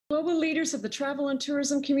Global leaders of the travel and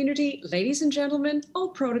tourism community, ladies and gentlemen, all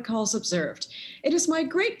protocols observed. It is my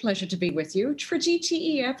great pleasure to be with you for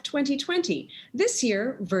GTEF 2020, this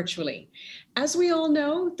year virtually. As we all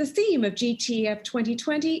know, the theme of GTEF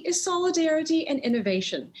 2020 is solidarity and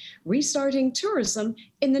innovation, restarting tourism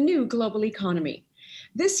in the new global economy.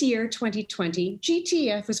 This year, 2020,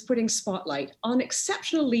 GTEF is putting spotlight on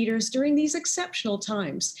exceptional leaders during these exceptional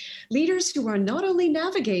times. Leaders who are not only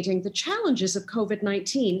navigating the challenges of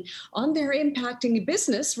COVID-19 on their impacting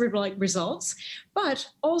business results, but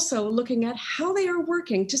also looking at how they are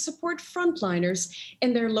working to support frontliners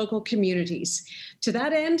in their local communities. To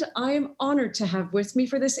that end, I am honored to have with me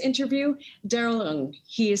for this interview, Daryl Ng.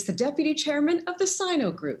 He is the Deputy Chairman of the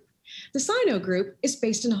Sino Group. The Sino Group is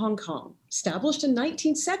based in Hong Kong, established in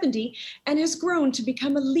 1970, and has grown to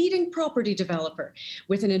become a leading property developer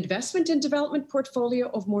with an investment and development portfolio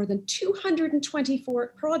of more than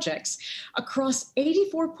 224 projects across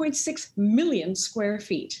 84.6 million square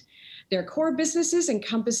feet. Their core businesses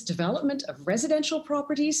encompass development of residential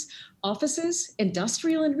properties, offices,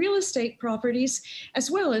 industrial and real estate properties, as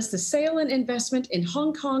well as the sale and investment in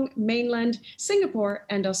Hong Kong, mainland, Singapore,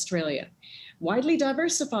 and Australia. Widely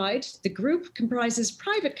diversified, the group comprises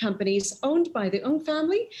private companies owned by the Ng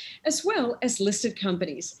family, as well as listed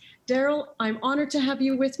companies. Daryl, I'm honored to have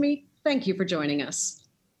you with me. Thank you for joining us.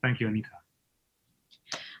 Thank you, Anita.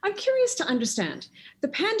 I'm curious to understand, the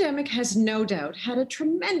pandemic has no doubt had a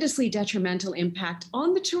tremendously detrimental impact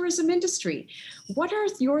on the tourism industry. What are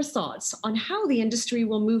your thoughts on how the industry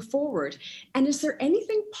will move forward? And is there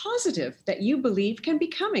anything positive that you believe can be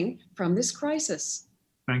coming from this crisis?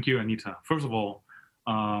 Thank you, Anita. First of all,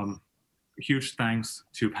 huge thanks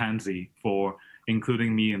to Pansy for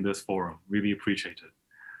including me in this forum. Really appreciate it.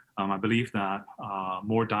 I believe that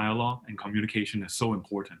more dialogue and communication is so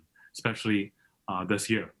important, especially this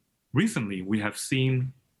year. Recently, we have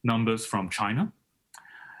seen numbers from China.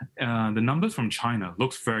 The numbers from China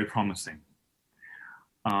looks very promising.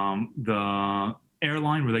 The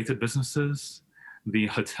airline-related businesses, the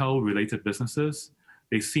hotel-related businesses,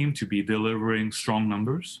 they seem to be delivering strong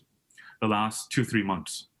numbers the last 2-3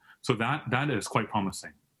 months. So that is quite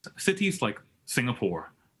promising. Cities like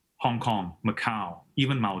Singapore, Hong Kong, Macau,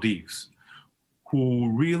 even Maldives, who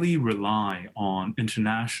really rely on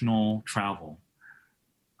international travel,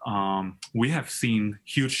 we have seen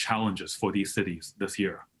huge challenges for these cities this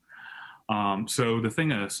year. So the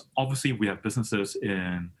thing is, obviously we have businesses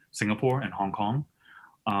in Singapore and Hong Kong.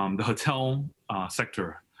 The hotel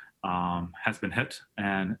sector has been hit,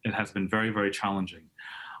 and it has been very, very challenging.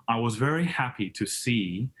 I was very happy to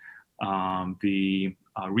see the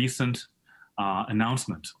recent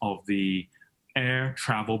announcement of the air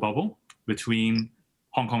travel bubble between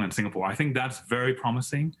Hong Kong and Singapore. I think that's very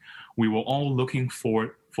promising. We were all looking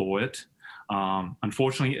for it.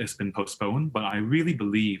 Unfortunately, it's been postponed, but I really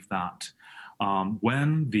believe that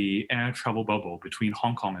when the air travel bubble between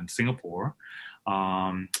Hong Kong and Singapore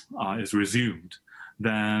is resumed,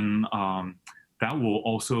 then that will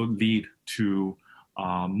also lead to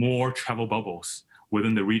more travel bubbles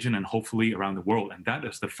within the region and hopefully around the world. And that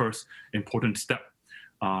is the first important step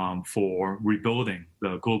for rebuilding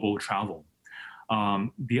the global travel.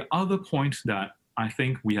 The other point that I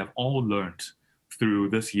think we have all learned through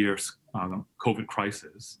this year's COVID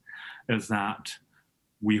crisis is that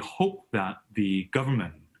we hope that the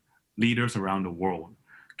government leaders around the world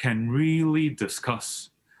can really discuss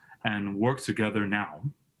and work together now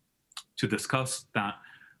to discuss that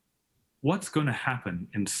what's going to happen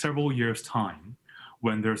in several years' time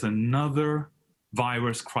when there's another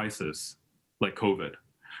virus crisis like COVID.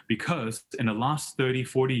 Because in the last 30,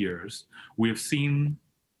 40 years, we have seen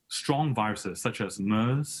strong viruses such as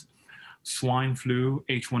MERS, swine flu,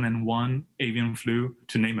 H1N1, avian flu,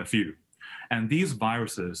 to name a few. And these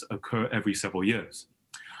viruses occur every several years.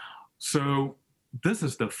 So this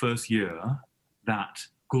is the first year that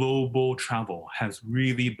global travel has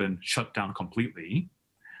really been shut down completely.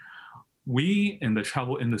 We in the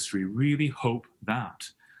travel industry really hope that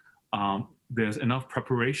there's enough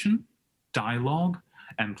preparation, dialogue,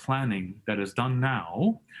 and planning that is done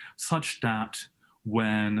now, such that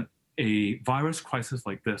when a virus crisis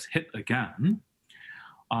like this hit again,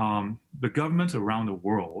 the governments around the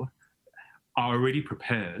world are already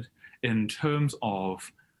prepared in terms of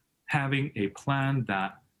having a plan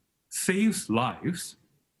that saves lives,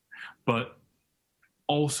 but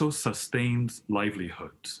also sustains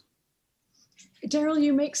livelihoods. Daryl,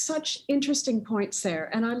 you make such interesting points there.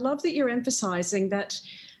 And I love that you're emphasizing that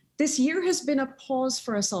this year has been a pause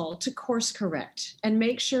for us all to course correct and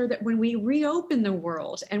make sure that when we reopen the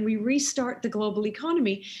world and we restart the global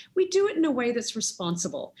economy, we do it in a way that's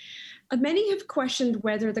responsible. Many have questioned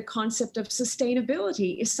whether the concept of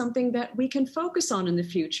sustainability is something that we can focus on in the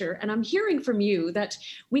future. And I'm hearing from you that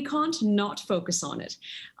we can't not focus on it.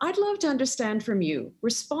 I'd love to understand from you,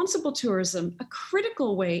 responsible tourism, a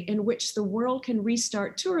critical way in which the world can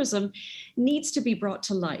restart tourism, needs to be brought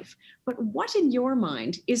to life. But what in your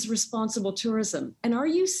mind is responsible tourism? And are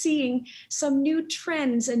you seeing some new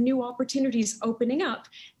trends and new opportunities opening up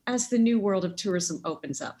as the new world of tourism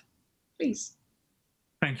opens up? Please.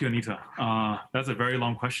 Thank you, Anita. That's a very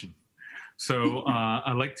long question. So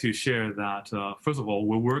I'd like to share that, first of all,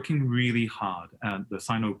 we're working really hard at the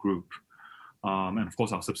Sino group and of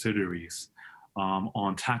course our subsidiaries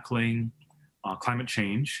on tackling climate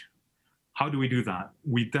change. How do we do that?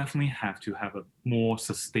 We definitely have to have a more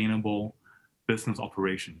sustainable business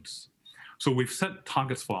operations. So we've set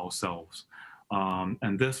targets for ourselves.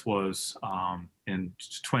 And this was in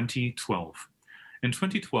 2012. In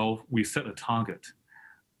 2012, we set a target.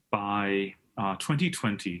 By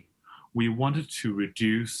 2020, we wanted to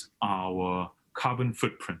reduce our carbon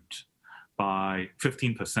footprint by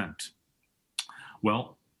 15%.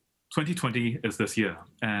 Well, 2020 is this year,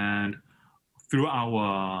 and through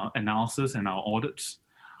our analysis and our audits,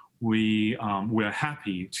 we're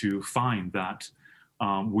happy to find that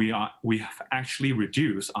we have actually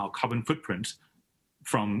reduced our carbon footprint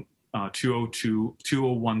from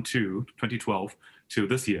 2012 to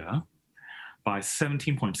this year by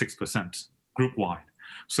 17.6% group-wide.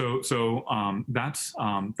 So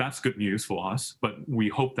that's good news for us, but we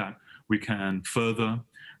hope that we can further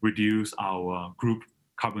reduce our group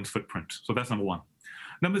carbon footprint. So that's number one.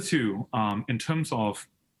 Number two, in terms of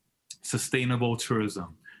sustainable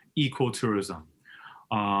tourism, ecotourism,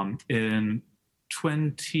 in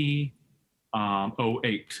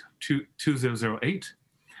 2008,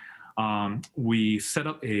 we set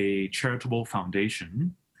up a charitable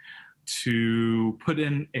foundation to put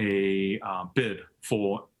in a bid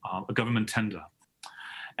for a government tender.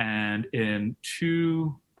 And in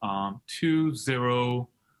 2012,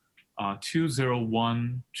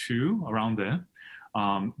 around there,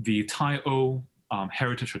 the Tai O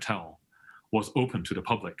Heritage Hotel was open to the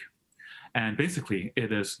public. And basically,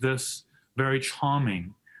 it is this very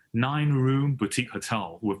charming 9-room boutique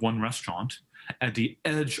hotel with one restaurant at the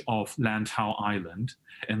edge of Lantau Island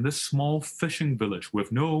in this small fishing village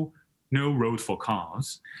with no road for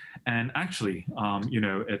cars. And actually,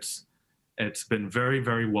 it's been very,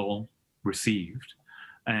 very well received.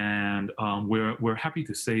 And we're happy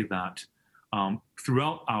to say that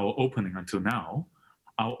throughout our opening until now,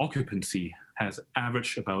 our occupancy has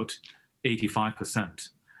averaged about 85%.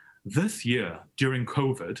 This year, during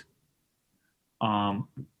COVID,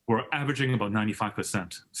 we're averaging about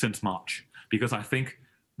 95% since March, because I think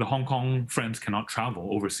the Hong Kong friends cannot travel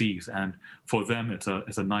overseas, and for them it's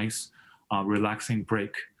a nice, relaxing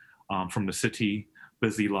break from the city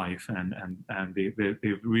busy life, and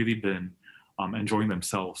they've really been enjoying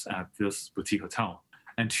themselves at this boutique hotel.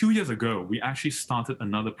 And 2 years ago, we actually started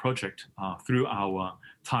another project through our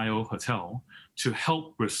Tai O Hotel to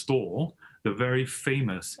help restore the very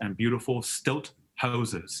famous and beautiful stilt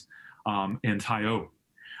houses in Tai O,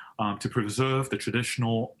 to preserve the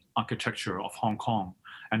traditional architecture of Hong Kong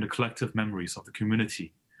and the collective memories of the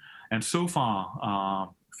community. And so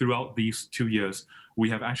far, throughout these 2 years, we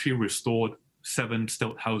have actually restored 7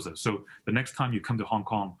 stilt houses. So the next time you come to Hong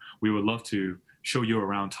Kong, we would love to show you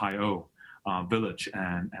around Tai O village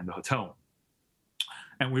and the hotel.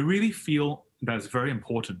 And we really feel that it's very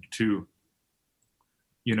important to,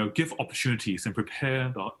 give opportunities and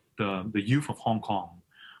prepare the youth of Hong Kong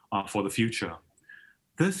for the future.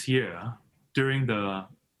 This year, during the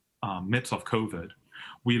midst of COVID,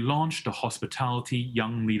 we launched the Hospitality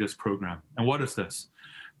Young Leaders Program. And what is this?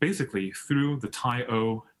 Basically, through the Tai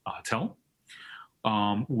O Hotel,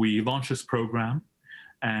 we launched this program,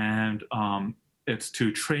 and it's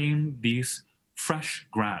to train these fresh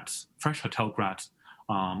hotel grads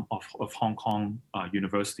of Hong Kong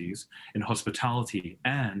universities in hospitality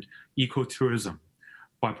and ecotourism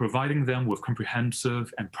by providing them with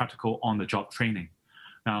comprehensive and practical on-the-job training.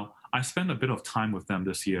 Now, I spent a bit of time with them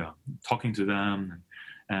this year, talking to them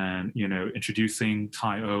and introducing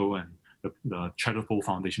Tai O and the charitable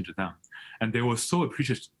foundation to them. And they were so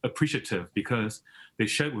appreciative because they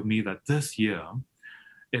shared with me that this year,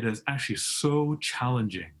 it is actually so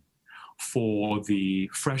challenging for the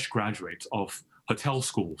fresh graduates of hotel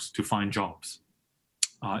schools to find jobs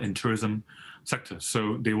in tourism sectors.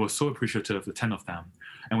 So they were so appreciative, the 10 of them.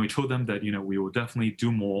 And we told them that, we will definitely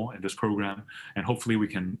do more in this program, and hopefully we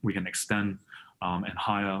can extend and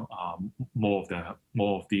hire more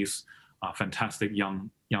of these fantastic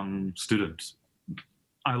young students.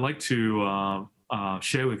 I like to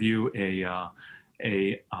share with you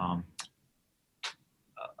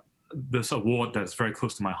this award that's very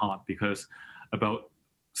close to my heart, because about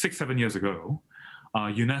 6-7 years ago,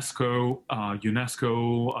 UNESCO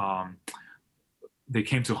they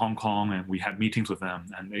came to Hong Kong and we had meetings with them,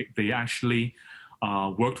 and they actually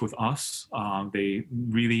worked with us. They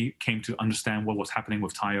really came to understand what was happening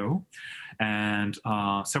with Tayo, and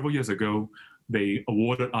several years ago, they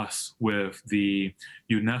awarded us with the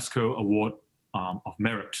UNESCO Award of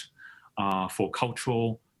Merit for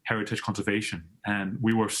cultural heritage conservation. And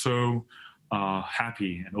we were so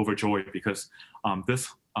happy and overjoyed because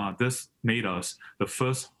this made us the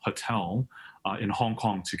first hotel in Hong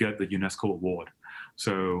Kong to get the UNESCO award.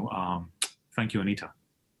 So thank you, Anita.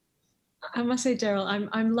 I must say, Daryl,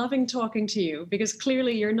 I'm loving talking to you, because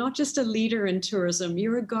clearly you're not just a leader in tourism,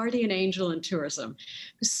 you're a guardian angel in tourism.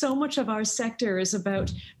 So much of our sector is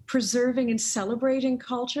about preserving and celebrating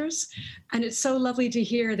cultures. And it's so lovely to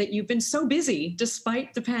hear that you've been so busy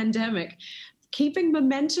despite the pandemic, keeping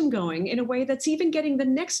momentum going in a way that's even getting the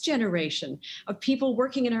next generation of people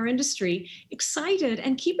working in our industry excited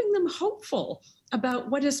and keeping them hopeful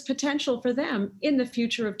about what is potential for them in the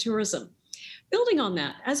future of tourism. Building on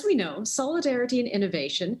that, as we know, solidarity and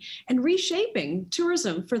innovation and reshaping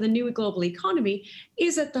tourism for the new global economy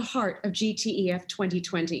is at the heart of GTEF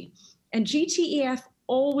 2020. And GTEF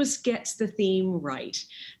always gets the theme right.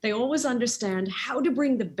 They always understand how to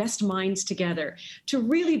bring the best minds together to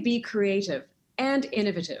really be creative and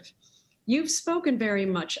innovative. You've spoken very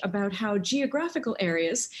much about how geographical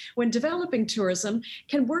areas, when developing tourism,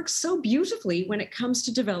 can work so beautifully when it comes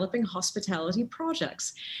to developing hospitality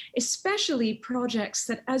projects, especially projects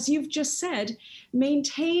that, as you've just said,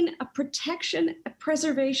 maintain a protection, a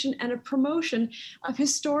preservation, and a promotion of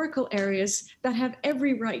historical areas that have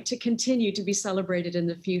every right to continue to be celebrated in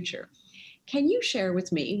the future. Can you share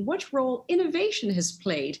with me what role innovation has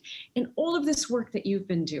played in all of this work that you've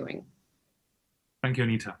been doing? Thank you,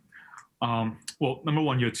 Anita. Well, number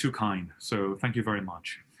one, you're too kind, so thank you very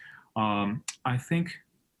much. I think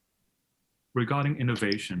regarding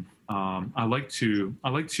innovation, I like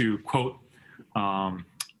to quote a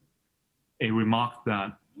remark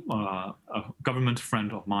that a government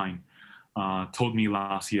friend of mine told me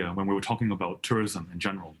last year when we were talking about tourism in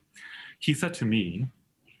general. He said to me,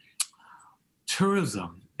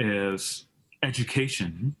 tourism is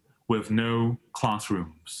education with no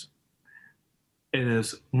classrooms. It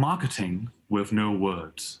is marketing with no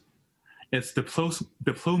words. It's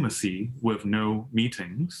diplomacy with no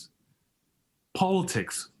meetings,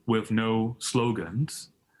 politics with no slogans,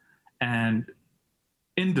 and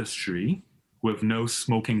industry with no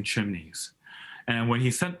smoking chimneys. And when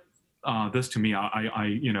he said this to me,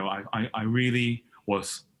 I really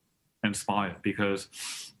was inspired, because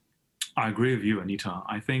I agree with you, Anita.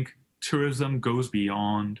 I think tourism goes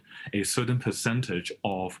beyond a certain percentage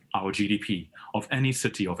of our GDP, of any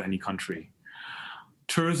city, of any country.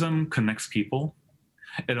 Tourism connects people.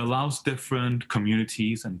 It allows different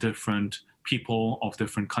communities and different people of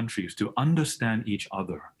different countries to understand each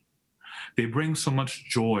other. They bring so much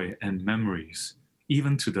joy and memories,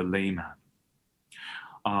 even to the layman.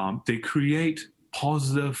 They create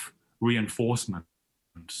positive reinforcements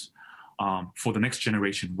for the next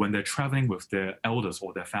generation when they're traveling with their elders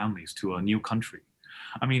or their families to a new country.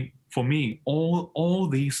 I mean, for me, all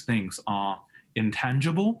these things are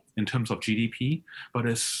intangible in terms of GDP, but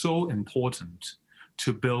it's so important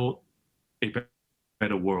to build a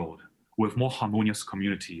better world with more harmonious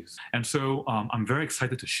communities. And so I'm very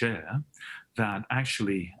excited to share that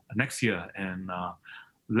actually next year in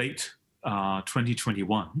late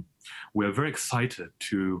 2021, we're very excited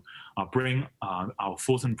to bring our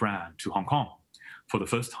Fulton brand to Hong Kong for the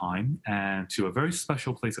first time, and to a very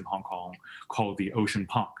special place in Hong Kong called the Ocean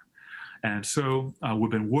Park. And so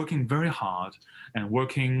we've been working very hard and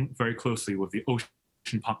working very closely with the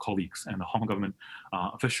Ocean Park colleagues and the Hong Kong government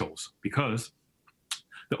officials, because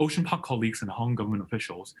the Ocean Park colleagues and the Hong Kong government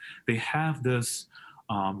officials, they have this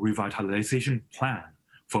revitalization plan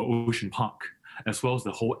for Ocean Park, as well as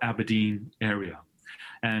the whole Aberdeen area.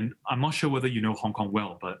 And I'm not sure whether you know Hong Kong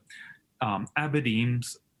well, but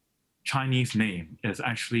Aberdeen's Chinese name is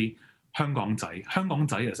actually 香港仔. 香港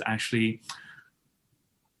仔 is actually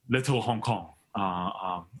Little Hong Kong,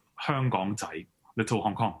 香港仔, Little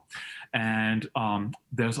Hong Kong. And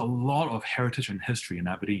there's a lot of heritage and history in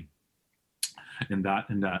Aberdeen, in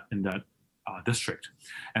that district.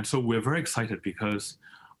 And so we're very excited, because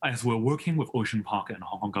as we're working with Ocean Park and the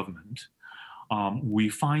Hong Kong government, we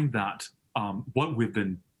find that what we've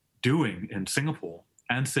been doing in Singapore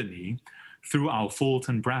and Sydney through our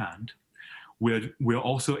Fulton brand, we're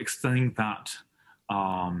also extending that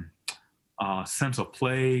sense of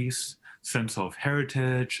place, sense of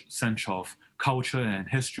heritage, sense of culture and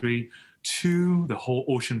history to the whole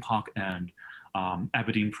Ocean Park and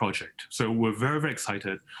Aberdeen project. So we're very, very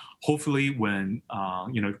excited. Hopefully when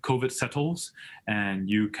COVID settles and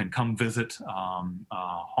you can come visit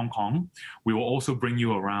Hong Kong, we will also bring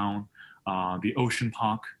you around the Ocean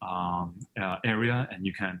Park area, and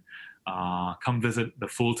you can come visit the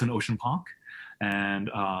Fulton Ocean Park and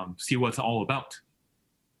see what it's all about.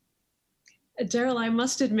 Daryl, I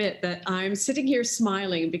must admit that I'm sitting here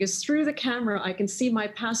smiling because through the camera, I can see my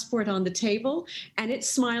passport on the table and it's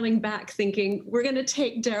smiling back thinking, we're going to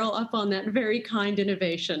take Daryl up on that very kind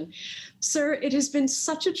innovation. Sir, it has been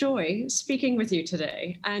such a joy speaking with you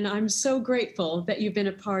today, and I'm so grateful that you've been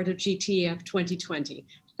a part of GTEF 2020.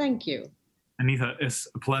 Thank you. Anita, it's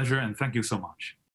a pleasure, and thank you so much.